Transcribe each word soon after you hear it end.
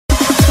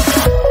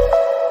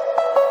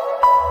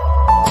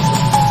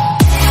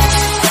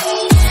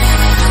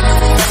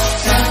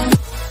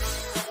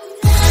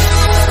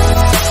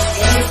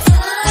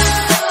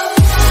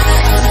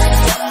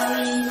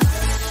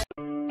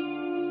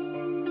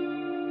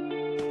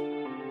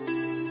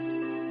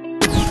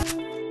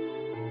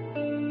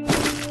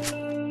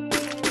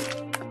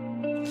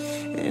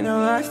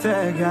life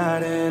that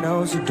got in,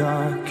 oh so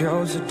dark,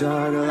 oh so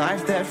dark. A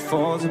life that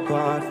falls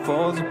apart,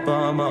 falls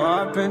apart. My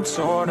heart been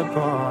torn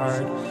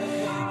apart,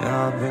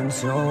 I've been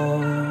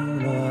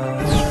torn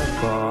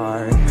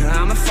apart.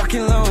 I'm a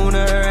fucking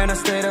loner and I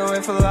stayed away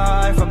for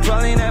life. I'll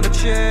probably never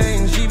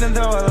change, even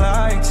though I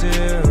like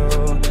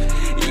to.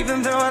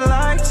 Even though I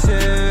like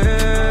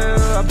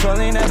to, I'll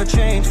probably never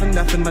change for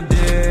nothing, my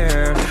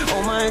dear.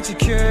 All my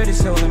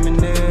insecurities holding me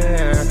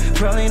near.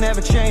 Probably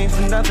never change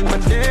for nothing, my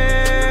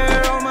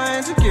dear. All my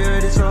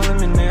insecurities holding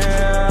me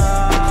near.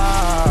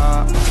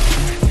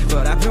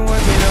 But I've been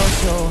working out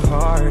so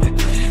hard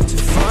to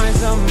find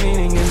some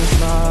meaning in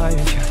this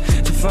life,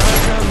 to find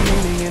some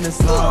meaning in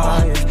this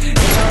life. In a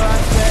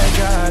life that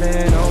got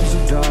it, oh so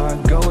dark,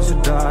 goes so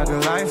dark. A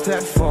life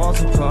that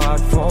falls apart,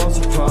 falls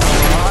apart.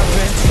 I've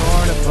been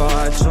torn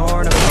apart,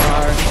 torn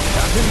apart.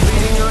 I've been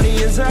bleeding on the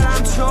inside,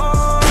 I'm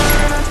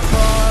torn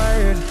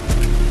apart.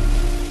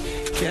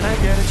 Can I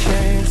get a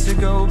chance to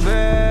go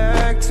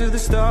back to the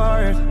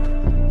start?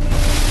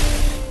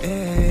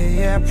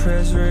 Yeah,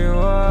 press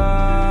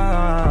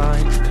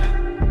rewind.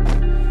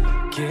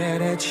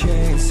 Get a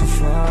chance to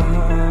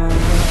find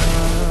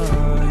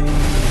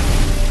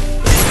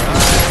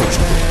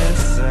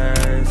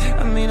answers.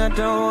 I mean, I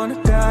don't wanna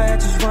die, I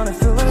just wanna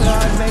feel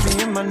alive.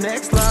 Maybe in my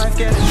next life,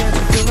 get a chance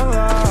to feel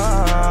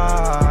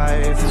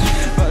alive.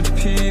 But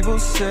people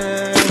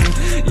say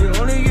you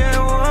only get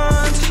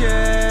one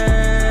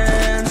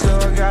chance, so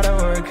I gotta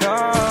work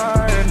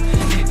hard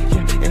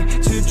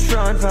to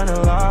try and find a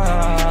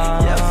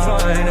light. Yeah,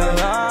 find a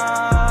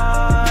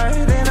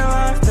light in a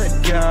life that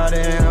got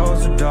it. Oh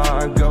so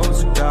dark,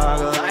 goes so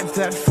dark. A life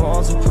that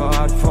falls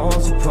apart,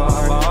 falls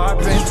apart. My heart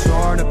been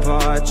torn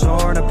apart,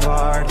 torn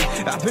apart.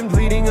 I've been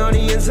bleeding on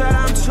the inside,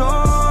 I'm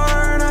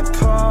torn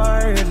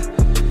apart.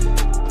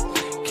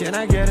 Can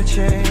I get a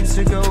chance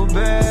to go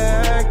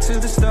back to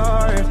the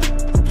start?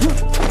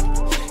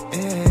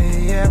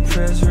 Yeah,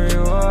 press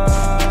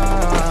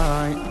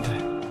rewind.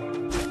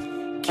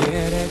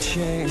 Get a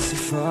chance to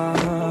find.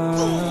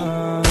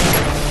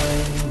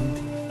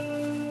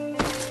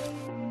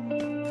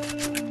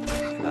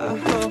 I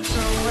hope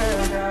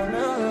somewhere down the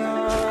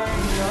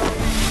line I'll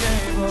be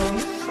able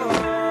to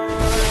find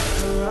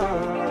the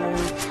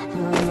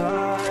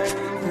light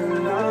in a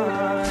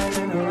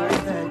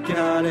life that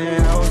got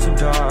it. Oh so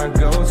dark,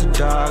 oh so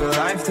dark. A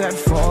life that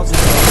falls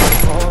apart,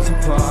 falls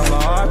apart.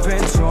 My heart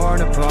been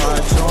torn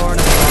apart, torn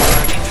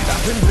apart.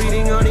 I've been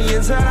bleeding on the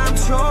inside, I'm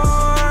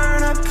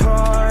torn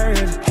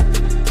apart.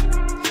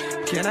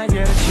 Can I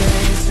get a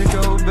chance to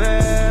go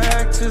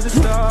back to the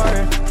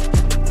start?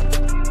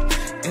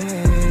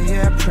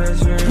 Yeah, press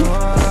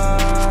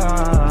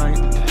rewind.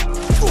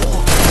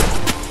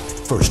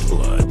 First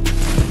blood.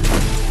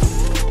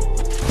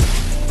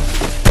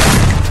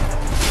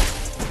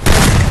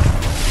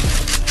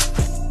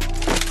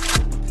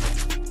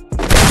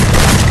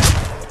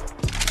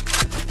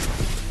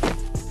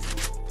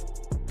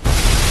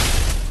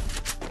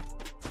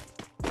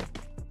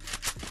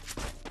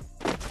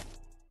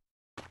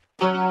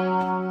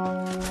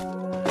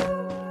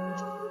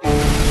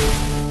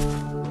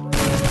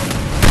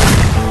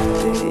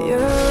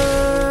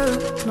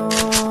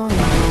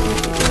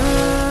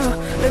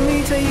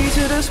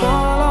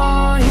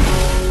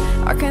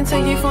 I can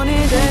take you for the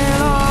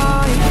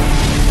daylight.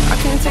 I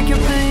can take your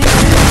pain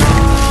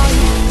tonight.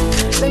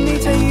 Let me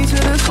take you to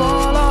the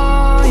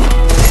spotlight.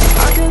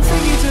 I can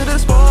take you to the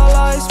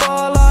spotlight,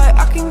 spotlight.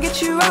 I can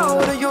get you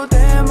out of your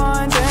damn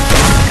mind, damn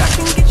mind. I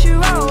can get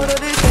you out of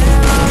this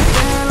damn life,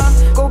 damn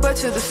life. Go back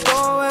to the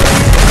store where we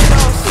had it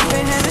all.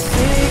 Sipping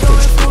Hennessy,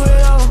 going through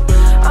it all.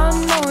 I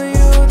know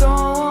you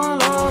don't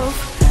want love.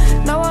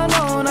 Now I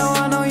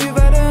know you've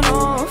had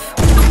enough.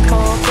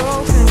 Heart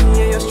broken,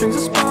 yeah, your strings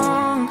are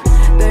sprung.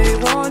 They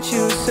want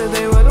you, said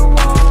they were the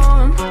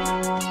one.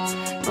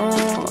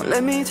 Oh,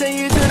 let me take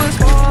you to the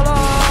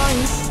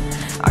spotlight.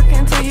 I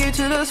can take you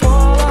to the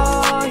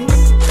spotlight.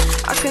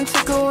 I can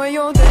take away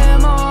your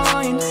damn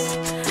mind.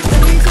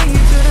 Let me take you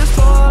to the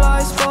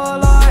spotlight,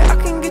 spotlight. I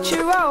can get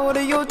you out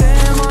of your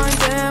damn mind,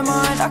 damn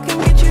mind. I can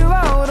get you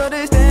out of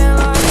this damn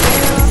life,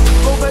 damn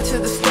life. Go back to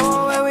the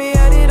store where we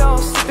had it all.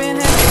 Sipping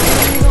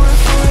Hennessy, going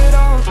through it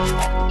all.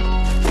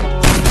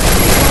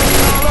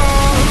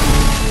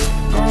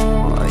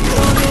 You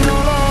don't need no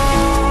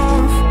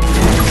love.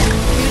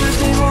 You just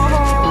need more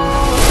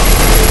love.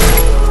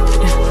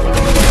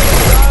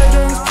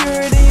 Guidance,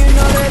 purity, you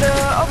know that the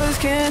others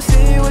can't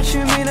see what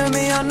you mean to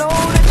me. I know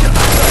that your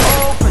eyes are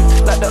open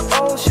like the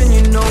ocean,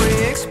 you know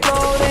we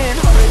exploding.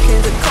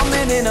 Hurricanes are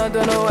coming in, I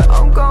don't know where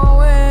I'm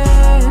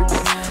going.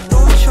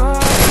 Don't try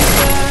to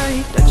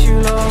say that you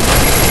love me,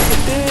 it's a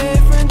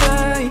different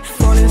day.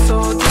 Falling so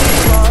deep, I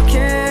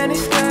can't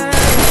escape.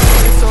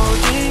 Falling so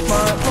deep,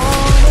 my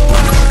run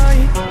away.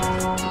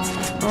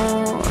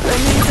 Let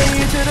me take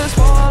you to the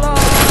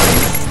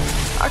spotlight.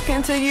 I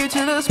can take you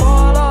to the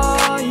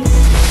spotlight.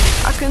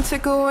 I can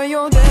take away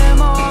your damn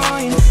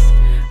mind.